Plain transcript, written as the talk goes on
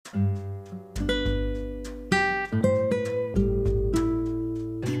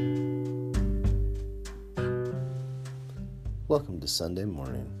to Sunday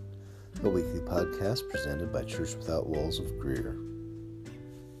Morning, a weekly podcast presented by Church Without Walls of Greer.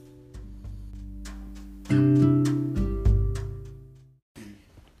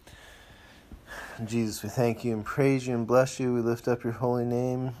 Jesus, we thank you and praise you and bless you. We lift up your holy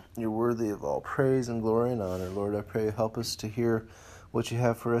name. You're worthy of all praise and glory and honor. Lord, I pray help us to hear what you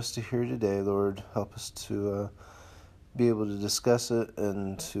have for us to hear today. Lord, help us to be able to discuss it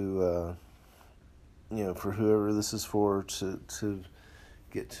and to, for whoever this is for, to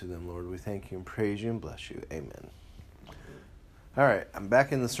get to them, Lord. We thank you and praise you and bless you. Amen. All right, I'm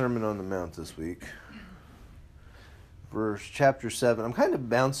back in the Sermon on the Mount this week. Verse chapter 7. I'm kind of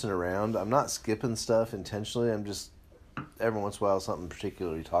bouncing around. I'm not skipping stuff intentionally. I'm just, every once in a while, something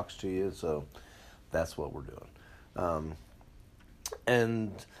particularly talks to you, so that's what we're doing.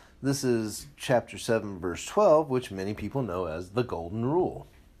 And this is chapter 7, verse 12, which many people know as the Golden Rule.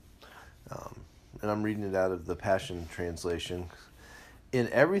 And I'm reading it out of the Passion Translation. In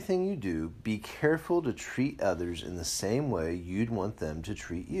everything you do, be careful to treat others in the same way you'd want them to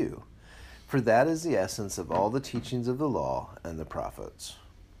treat you. For that is the essence of all the teachings of the law and the prophets.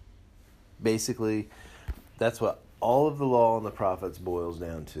 Basically, that's what all of the law and the prophets boils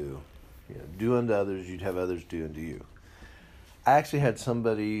down to. Do unto others, you'd have others do unto you. I actually had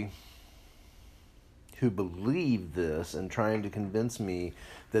somebody who believed this and trying to convince me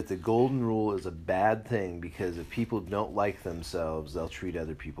that the golden rule is a bad thing because if people don't like themselves, they'll treat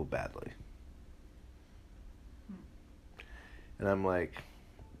other people badly. And I'm like,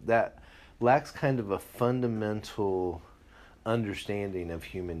 that lacks kind of a fundamental understanding of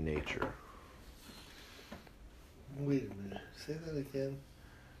human nature. Wait a minute. Say that again.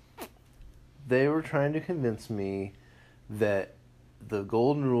 They were trying to convince me that the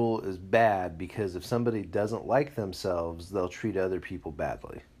golden rule is bad because if somebody doesn't like themselves, they'll treat other people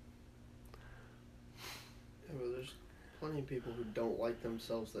badly. Yeah, well, there's plenty of people who don't like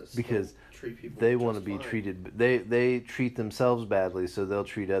themselves that because treat people they just want to be fine. treated. They treat themselves badly, so they'll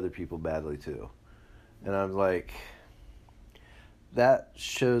treat other people badly too. And I'm like, that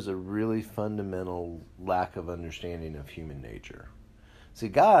shows a really fundamental lack of understanding of human nature. See,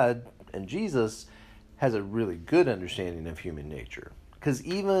 God and Jesus has a really good understanding of human nature. Because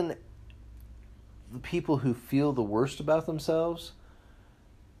even the people who feel the worst about themselves,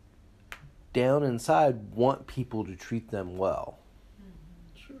 down inside, want people to treat them well.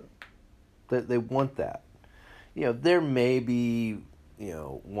 Sure. They want that. There may be,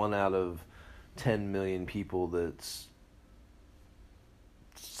 1 out of 10 million people that's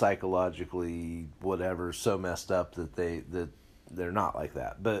psychologically whatever so messed up that they're not like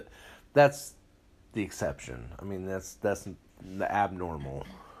that. But that's the exception. I mean, that's the abnormal.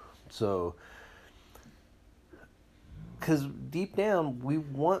 So, because deep down we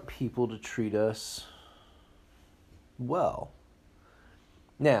want people to treat us well.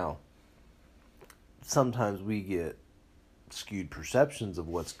 Now, sometimes we get skewed perceptions of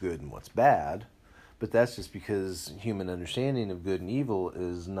what's good and what's bad, but that's just because human understanding of good and evil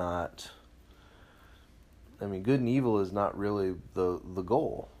is not, good and evil is not really the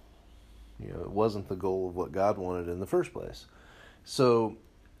goal. It wasn't the goal of what God wanted in the first place. So,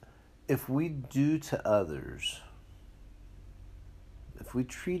 if we do to others, if we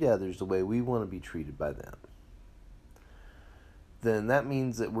treat others the way we want to be treated by them, then that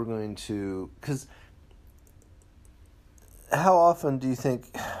means that we're going to, because how often do you think,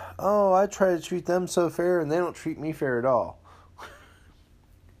 I try to treat them so fair and they don't treat me fair at all?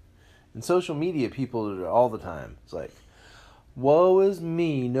 In social media, people do it all the time. It's like, woe is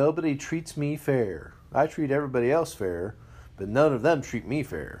me, nobody treats me fair. I treat everybody else fair, but none of them treat me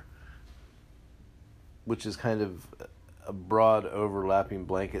fair. Which is kind of a broad overlapping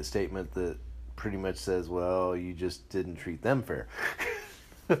blanket statement that pretty much says, well, you just didn't treat them fair.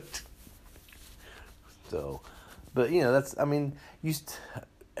 So, but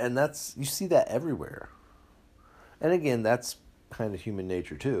that's, you see that everywhere. And again, that's kind of human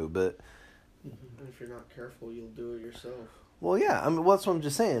nature too, but. And if you're not careful, you'll do it yourself. Well, yeah, that's what I'm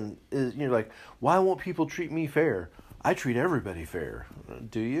just saying, is, like, why won't people treat me fair? I treat everybody fair.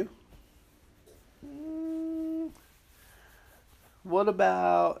 Do you? What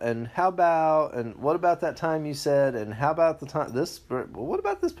about, and how about, and what about that time you said, and how about the time, what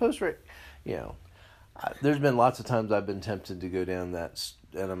about this post right, there's been lots of times I've been tempted to go down that,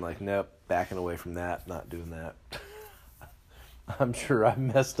 and I'm like, nope, backing away from that, not doing that. I'm sure I've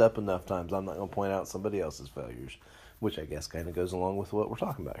messed up enough times. I'm not going to point out somebody else's failures, which I guess kind of goes along with what we're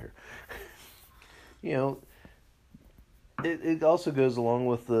talking about here. It also goes along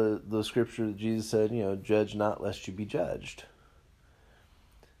with the scripture that Jesus said, judge not lest you be judged.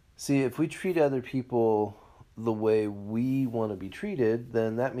 See, if we treat other people the way we want to be treated,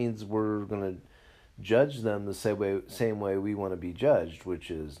 then that means we're going to judge them the same way we want to be judged, which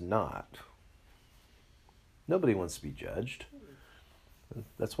is not. Nobody wants to be judged.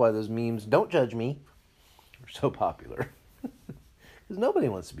 That's why those memes, "Don't judge me," are so popular. Because nobody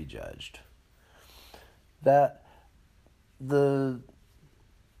wants to be judged. That the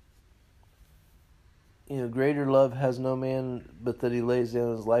greater love has no man but that he lays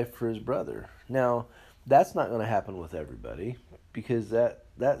down his life for his brother. Now, that's not going to happen with everybody, because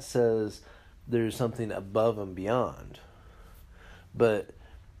that says there's something above and beyond. But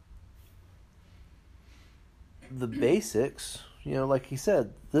the basics, like he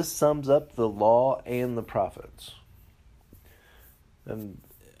said, this sums up the law and the prophets. And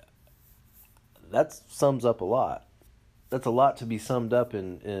that sums up a lot. That's a lot to be summed up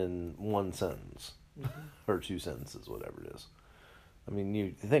in one sentence. Or two sentences, whatever it is. I mean,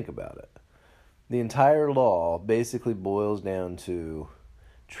 you think about it. The entire law basically boils down to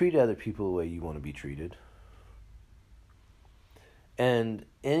treat other people the way you want to be treated. And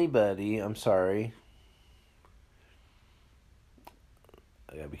anybody, I'm sorry,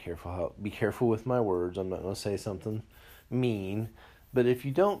 I gotta be careful with my words. I'm not gonna say something mean, but if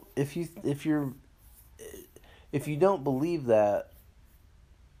you don't believe that,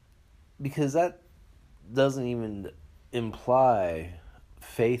 because that doesn't even imply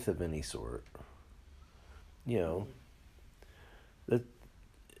faith of any sort. That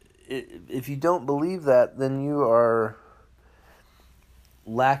if you don't believe that, then you are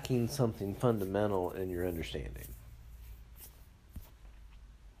lacking something fundamental in your understanding.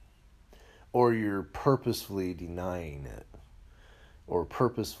 Or you're purposefully denying it, or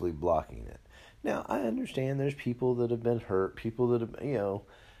purposefully blocking it. Now, I understand there's people that have been hurt, people that have,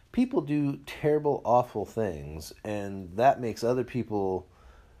 people do terrible, awful things, and that makes other people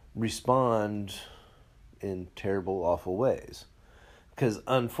respond in terrible, awful ways. Because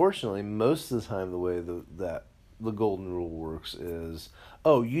unfortunately, most of the time, the way that the golden rule works is,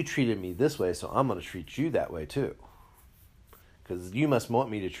 oh, you treated me this way, so I'm going to treat you that way too. Because you must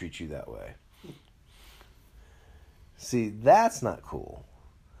want me to treat you that way. See, that's not cool.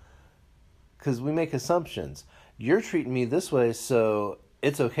 Because we make assumptions. You're treating me this way, so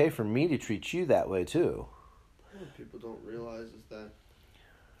it's okay for me to treat you that way too. What people don't realize is that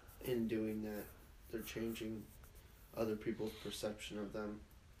in doing that, they're changing other people's perception of them.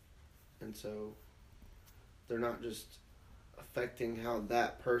 And so they're not just affecting how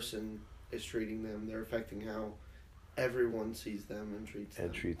that person is treating them, they're affecting how everyone sees them and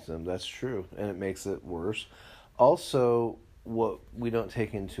treats them. That's true. And it makes it worse. Also, what we don't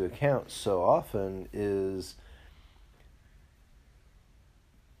take into account so often is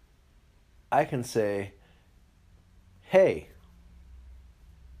I can say, "Hey,"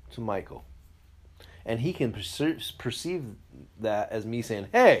 to Michael. And he can perceive that as me saying,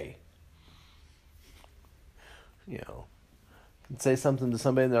 "Hey." Can say something to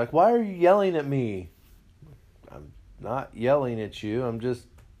somebody and they're like, "Why are you yelling at me?" I'm not yelling at you. I'm just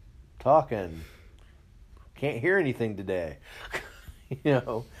talking. Can't hear anything today.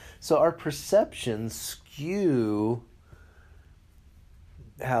 So our perceptions skew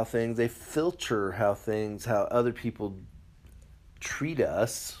they filter how other people treat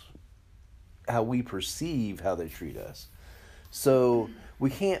us, how we perceive how they treat us. So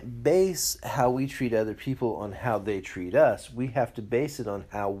we can't base how we treat other people on how they treat us. We have to base it on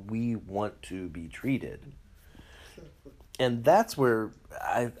how we want to be treated. And that's where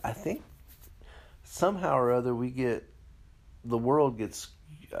I think somehow or other the world gets,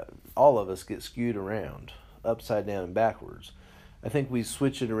 all of us get skewed around, upside down and backwards. I think we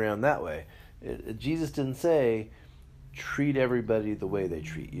switch it around that way. Jesus didn't say, treat everybody the way they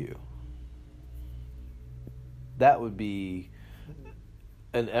treat you. That would be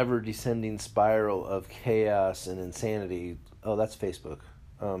an ever-descending spiral of chaos and insanity. Oh, that's Facebook.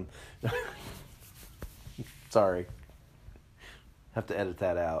 Sorry. Have to edit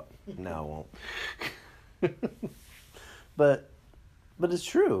that out. No, I won't. But it's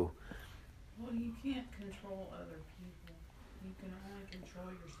true. Well, you can't control other people. You can only control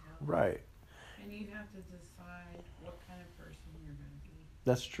yourself. Right. And you have to decide what kind of person you're going to be.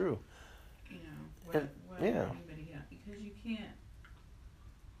 That's true. What anybody got. Because you can't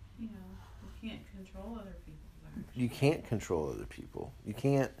control other people's actions. You can't control other people. You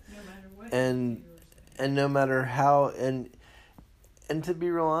can't. No matter what. And no matter how, and to be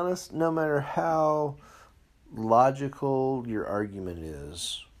real honest, no matter how logical your argument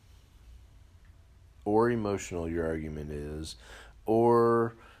is, or emotional your argument is,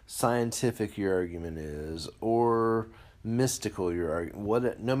 or scientific your argument is, or mystical your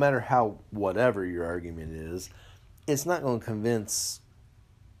argument, no matter how whatever your argument is, it's not going to convince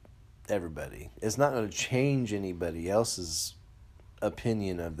everybody. It's not going to change anybody else's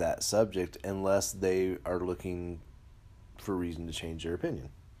opinion of that subject unless they are looking for reason to change their opinion.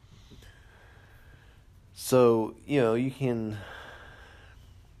 So, you can,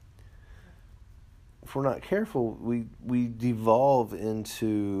 if we're not careful, we devolve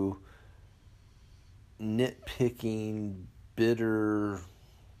into nitpicking, bitter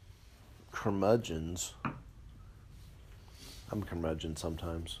curmudgeons. I'm a curmudgeon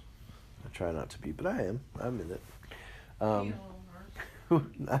sometimes. I try not to be, but I am. I admit it. We all are.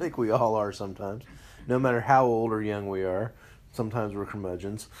 I think we all are sometimes. No matter how old or young we are, sometimes we're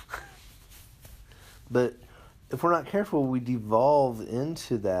curmudgeons. But if we're not careful, we devolve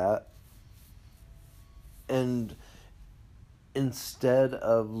into that. And instead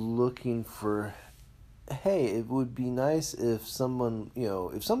of looking for, hey, it would be nice if someone,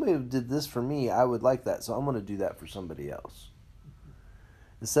 if somebody did this for me, I would like that, so I'm going to do that for somebody else.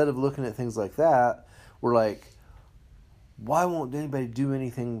 Instead of looking at things like that, we're like, why won't anybody do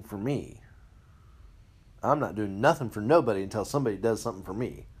anything for me? I'm not doing nothing for nobody until somebody does something for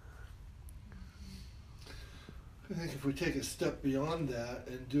me. I think if we take a step beyond that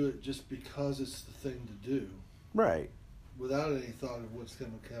and do it just because it's the thing to do, Right. without any thought of what's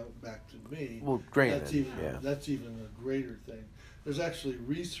going to come back to me, Well, granted, that's even a greater thing. There's actually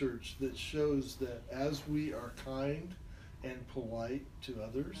research that shows that as we are kind and polite to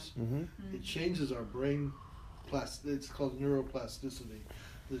others, Mm-hmm. it changes our brain. It's called neuroplasticity.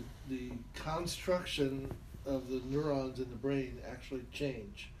 The construction of the neurons in the brain actually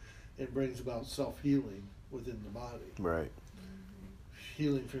change and brings about self-healing within the body. Right.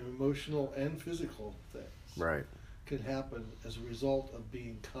 Healing from emotional and physical things Right. can happen as a result of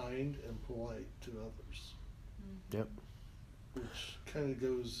being kind and polite to others. Yep. Which kind of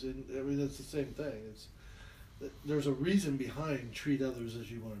goes in, it's the same thing. There's a reason behind treat others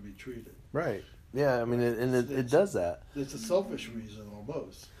as you want to be treated. Right. Yeah, I mean, it does that. It's a selfish reason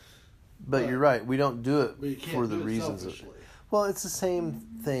almost. But you're right. We don't do But you it can't for the do it reasons. selfishly. Well, it's the same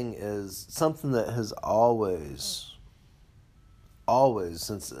thing as something that has always,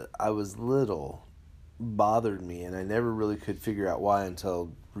 since I was little, bothered me, and I never really could figure out why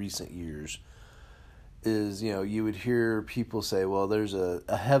until recent years, is, you would hear people say, well, there's a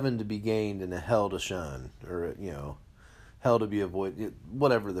heaven to be gained and a hell to shun, or, hell to be avoided,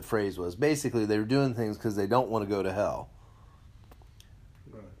 whatever the phrase was. Basically, they were doing things because they don't want to go to hell.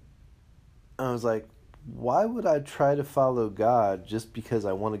 Right. And I was like, why would I try to follow God just because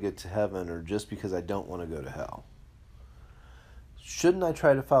I want to get to heaven or just because I don't want to go to hell? Shouldn't I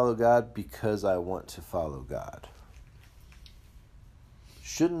try to follow God because I want to follow God?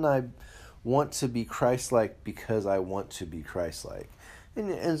 Shouldn't I want to be Christ-like because I want to be Christ-like?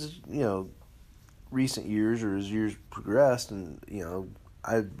 And as, recent years or as years progressed, and,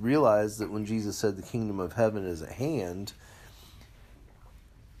 I realized that when Jesus said the kingdom of heaven is at hand,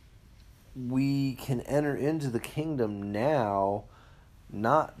 we can enter into the kingdom now,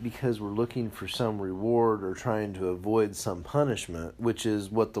 not because we're looking for some reward or trying to avoid some punishment, which is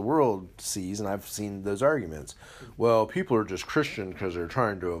what the world sees, and I've seen those arguments. Well, people are just Christian because they're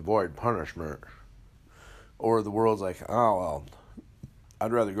trying to avoid punishment. Or the world's like, oh, well,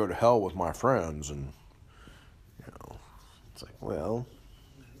 I'd rather go to hell with my friends, and, it's like, well,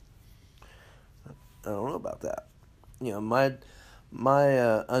 I don't know about that. My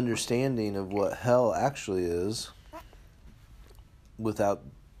understanding of what hell actually is, without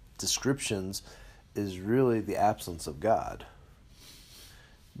descriptions, is really the absence of God.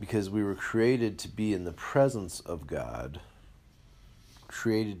 Because we were created to be in the presence of God,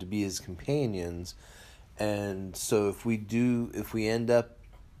 created to be His companions, and so if we end up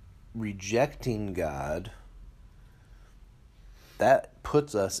rejecting God, that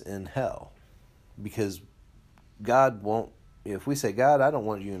puts us in hell. Because God won't, if we say, God, I don't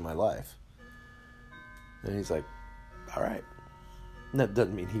want you in my life, then He's like, all right. And that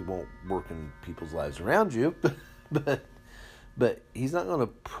doesn't mean He won't work in people's lives around you, but He's not going to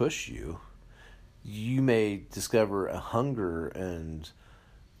push you. You may discover a hunger and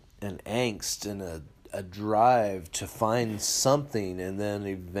an angst and a drive to find something, and then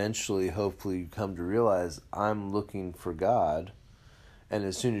eventually, hopefully, come to realize, I'm looking for God. And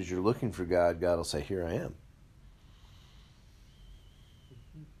as soon as you're looking for God, God will say, here I am.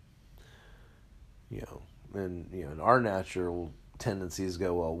 And our natural tendencies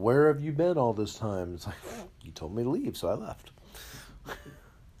go, well, where have you been all this time? It's like, you told me to leave, so I left.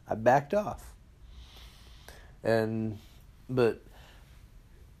 I backed off. But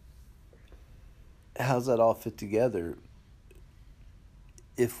how's that all fit together?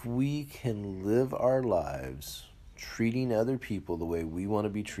 if we can live our lives treating other people the way we want to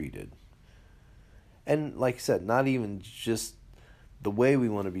be treated, and like I said, not even just the way we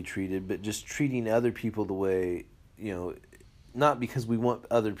want to be treated, but just treating other people the way, not because we want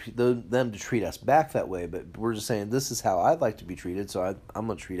them to treat us back that way, but we're just saying, this is how I'd like to be treated, so I'm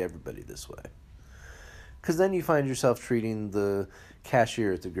going to treat everybody this way. Because then you find yourself treating the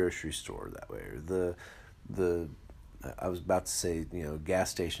cashier at the grocery store that way, or the I was about to say, gas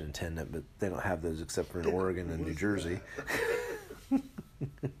station attendant, but they don't have those except for in Oregon and New Jersey.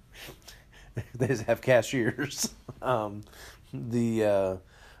 They just have cashiers. Or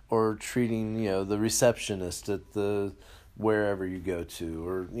treating, the receptionist at the wherever you go to,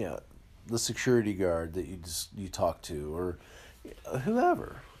 or the security guard that you talk to, or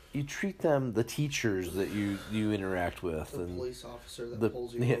whoever. You treat them, the teachers that you interact with, The and police officer that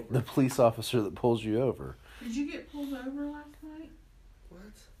pulls you over. the police officer that pulls you over. Did you get pulled over last night?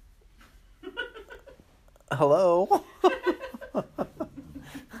 What? Hello.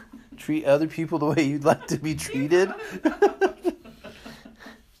 Treat other people the way you'd like to be treated.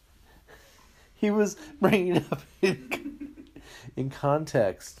 He was bringing it up in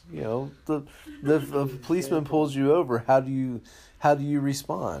context. The policeman pulls you over. How do you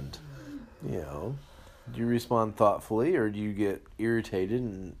respond? Do you respond thoughtfully, or do you get irritated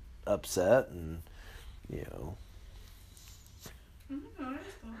and upset and I don't know. I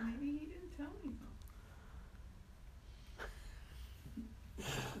just thought maybe he didn't tell me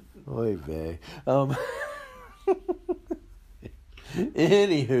something. Oy vey.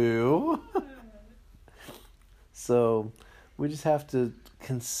 Anywho, so we just have to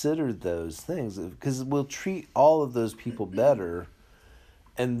consider those things, because we'll treat all of those people better,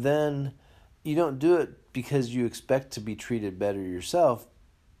 and then you don't do it because you expect to be treated better yourself,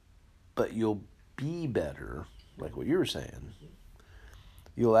 but you'll be better, like what you were saying.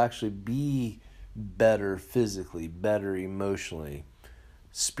 You'll actually be better physically, better emotionally.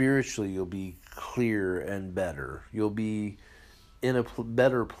 Spiritually, you'll be clear and better. You'll be in a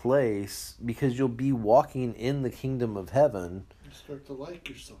better place because you'll be walking in the kingdom of heaven. You start to like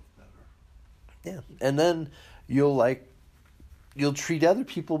yourself better. Yeah. And then you'll treat other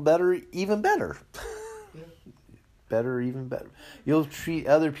people better, even better. Yeah. Better, even better. You'll treat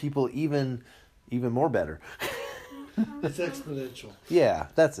other people even more better. It's exponential. Yeah,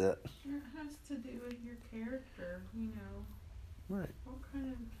 that's it. It has to do with your character, Right. What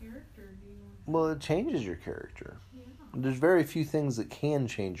kind of character do you want? Well, it changes your character. Yeah. There's very few things that can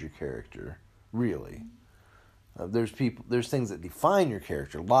change your character, really. There's things that define your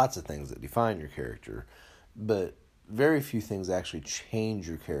character, lots of things that define your character, but very few things actually change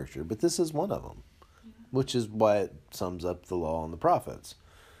your character. But this is one of them, which is why it sums up the law and the prophets.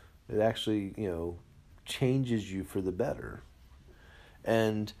 It actually, changes you for the better.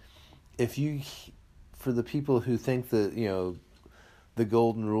 And for the people who think that, the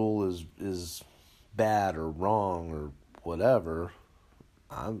golden rule is bad or wrong or whatever,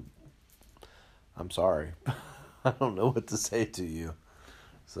 I'm sorry. I don't know what to say to you.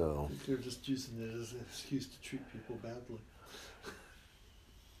 So I think they're just using it as an excuse to treat people badly.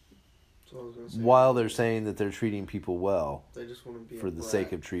 So I was gonna say, while they're saying that they're treating people well they just want to be for a the brat.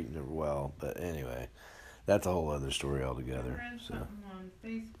 sake of treating them well. But anyway, that's a whole other story I altogether. read So something on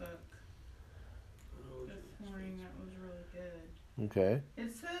Facebook Oh, this morning that was really good. okay.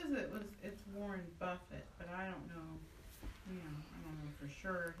 It says it's Warren Buffett, but I don't know. I don't know for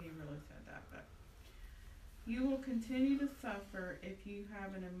sure he really said that, but you will continue to suffer if you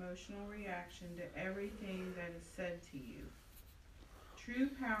have an emotional reaction to everything that is said to you. True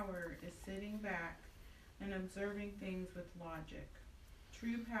power is sitting back and observing things with logic.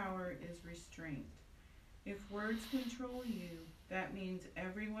 True power is restraint. If words control you, that means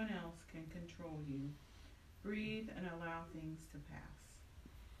everyone else can control you. Breathe and allow things to pass.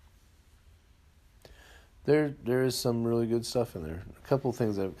 There is some really good stuff in there. A couple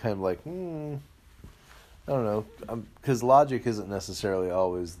things that I'm kind of like, I don't know, because logic isn't necessarily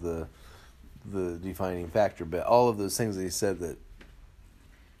always the defining factor, but all of those things that he said that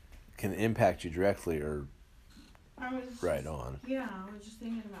can impact you directly are right on. Yeah, I was just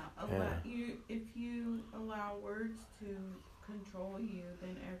thinking about if you allow words to control you,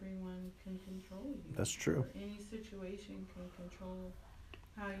 then everyone can control you. That's true. Or any situation can control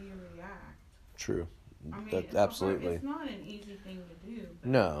how you react. True. I mean, Absolutely. It's not an easy thing to do. But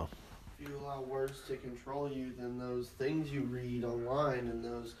No. If you allow words to control you, then those things you read online and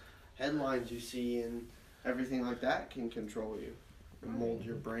those headlines you see and everything like that can control you and mold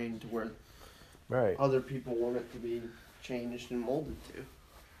your brain to where Right. other people want it to be changed and molded to.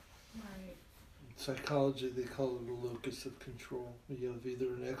 Right. psychology, they call it a locus of control. You have either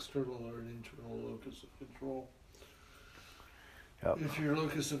an external or an internal locus of control. Yep. If your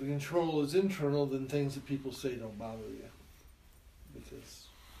locus of control is internal, then things that people say don't bother you because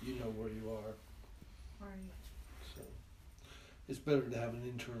you know where you are. Right. So it's better to have an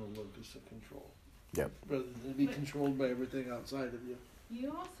internal locus of control. Yep. Rather than be But- controlled by everything outside of you.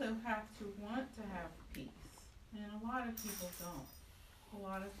 You also have to want to have peace, and a lot of people don't. A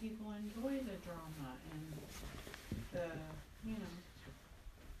lot of people enjoy the drama and the, you know,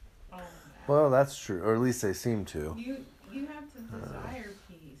 all of that. Well, that's true, or at least they seem to. You have to desire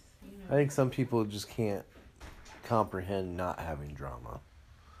peace, you know. I think some people just can't comprehend not having drama.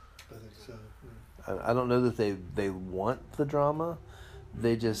 I think so. Yeah. I don't know that they want the drama.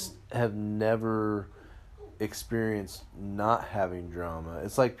 They just have never experienced not having drama.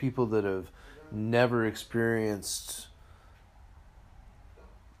 It's like people that have never experienced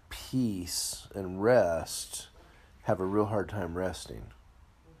peace and rest have a real hard time resting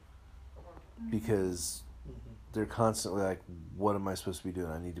because Mhm. they're constantly like, what am I supposed to be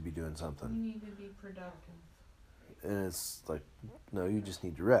doing? I need to be doing You something. need to be productive. And it's like, no, you just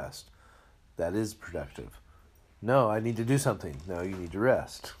need to rest. That is productive. No, I need to do something. No, you need to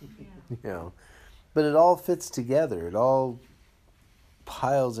rest. Yeah. You know, but it all fits together. It all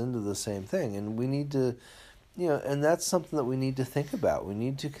piles into the same thing, and we need to, you know, and that's something that we need to think about. We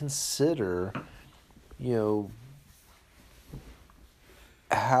need to consider, you know,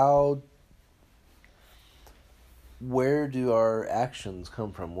 where do our actions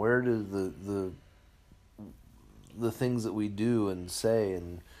come from? Where do the things that we do and say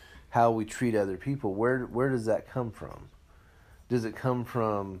and how we treat other people, where does that come from? Does it come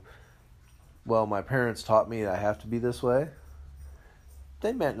from, well, my parents taught me I have to be this way?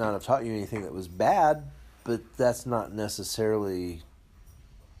 They might not have taught you anything that was bad, but that's not necessarily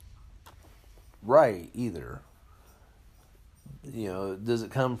right either. You know, does it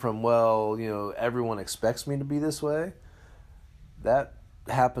come from, well, you know, everyone expects me to be this way? That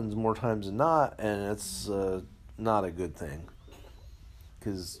happens more times than not, and it's not a good thing.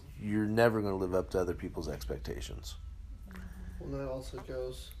 Because you're never going to live up to other people's expectations. Well, that also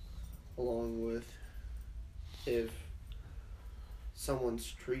goes along with if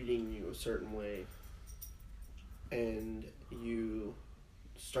someone's treating you a certain way and you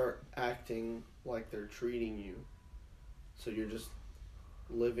start acting like they're treating you, so you're just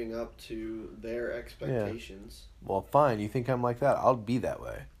living up to their expectations. Well, fine, you think I'm like that? I'll be that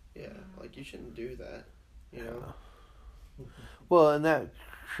way. Yeah, like you shouldn't do that, you know? Well, and that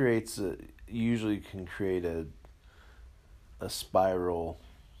usually can create a spiral,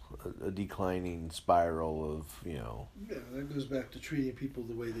 a declining spiral of, you know. Yeah, that goes back to treating people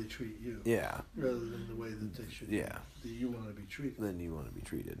the way they treat you. Yeah. Rather than the way that they should. Yeah. That you want to be treated. Then you want to be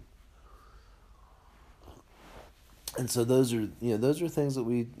treated. And so those are things that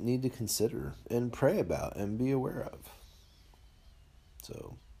we need to consider and pray about and be aware of.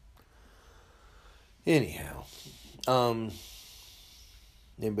 So, anyhow,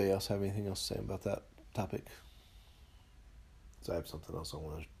 anybody else have anything else to say about that topic? So I have something else I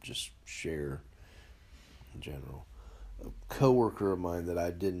want to just share in general. A coworker of mine that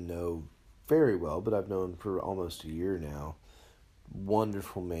I didn't know very well, but I've known for almost a year now.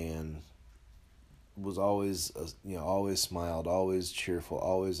 Wonderful man. Was always, always smiled, always cheerful,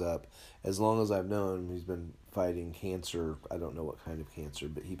 always up. As long as I've known him, he's been fighting cancer. I don't know what kind of cancer,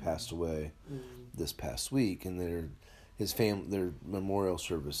 but he passed away this past week, and their memorial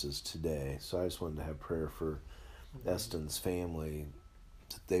services today. So I just wanted to have prayer for Eston's family,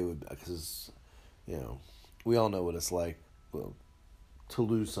 that they would, because we all know what it's like, well, to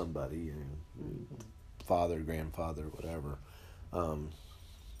lose somebody, father, grandfather, whatever, and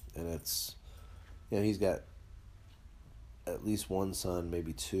it's. He's got at least one son,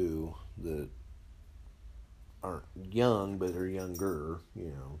 maybe two, that aren't young, but are younger,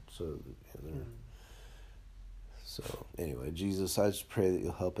 so So, anyway, Jesus, I just pray that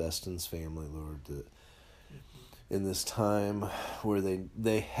you'll help Eston's family, Lord, that in this time where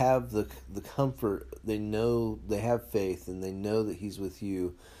they have the comfort, they know, they have faith, and they know that he's with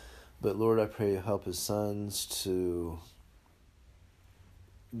you, but Lord, I pray you'll help his sons to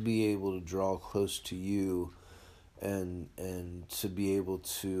be able to draw close to you and to be able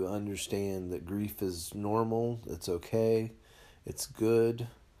to understand that grief is normal, it's okay, it's good,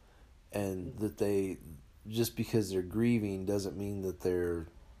 and that they, just because they're grieving doesn't mean that they're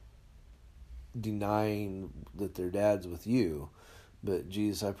denying that their dad's with you. But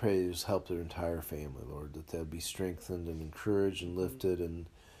Jesus, I pray you just help their entire family, Lord, that they'll be strengthened and encouraged and lifted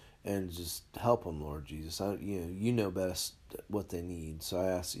and just help them, Lord Jesus. You know best what they need, so I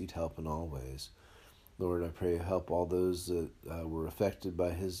ask that you'd help in all ways. Lord, I pray help all those that were affected by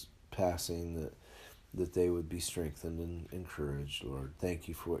his passing, that they would be strengthened and encouraged, Lord. Thank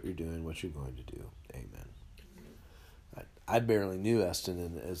you for what you're doing, what you're going to do. Amen. I barely knew Eston,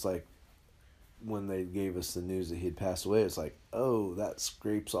 and it's like when they gave us the news that he had passed away, it's like, oh, that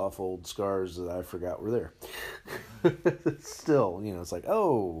scrapes off old scars that I forgot were there. Still, it's like,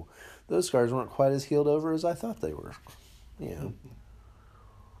 oh, those scars weren't quite as healed over as I thought they were.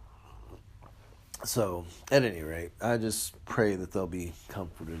 So, at any rate, I just pray that they'll be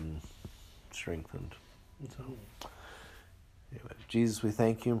comforted and strengthened. So, anyway, Jesus, we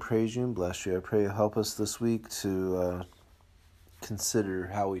thank you and praise you and bless you. I pray you help us this week to consider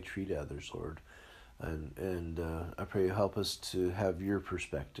how we treat others, Lord. And I pray you help us to have your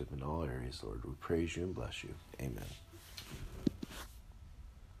perspective in all areas, Lord. We praise you and bless you. Amen.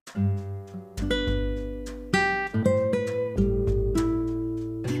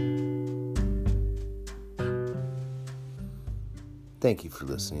 Thank you for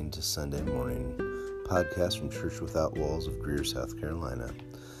listening to Sunday Morning Podcast from Church Without Walls of Greer, South Carolina.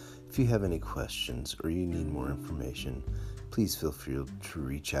 If you have any questions or you need more information, please feel free to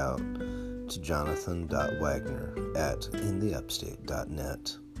reach out to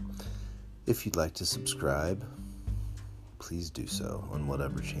jonathan.wagner@intheupstate.net. If you'd like to subscribe, please do so on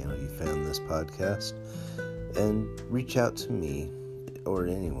whatever channel you found this podcast, and reach out to me or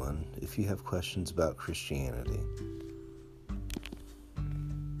anyone if you have questions about Christianity.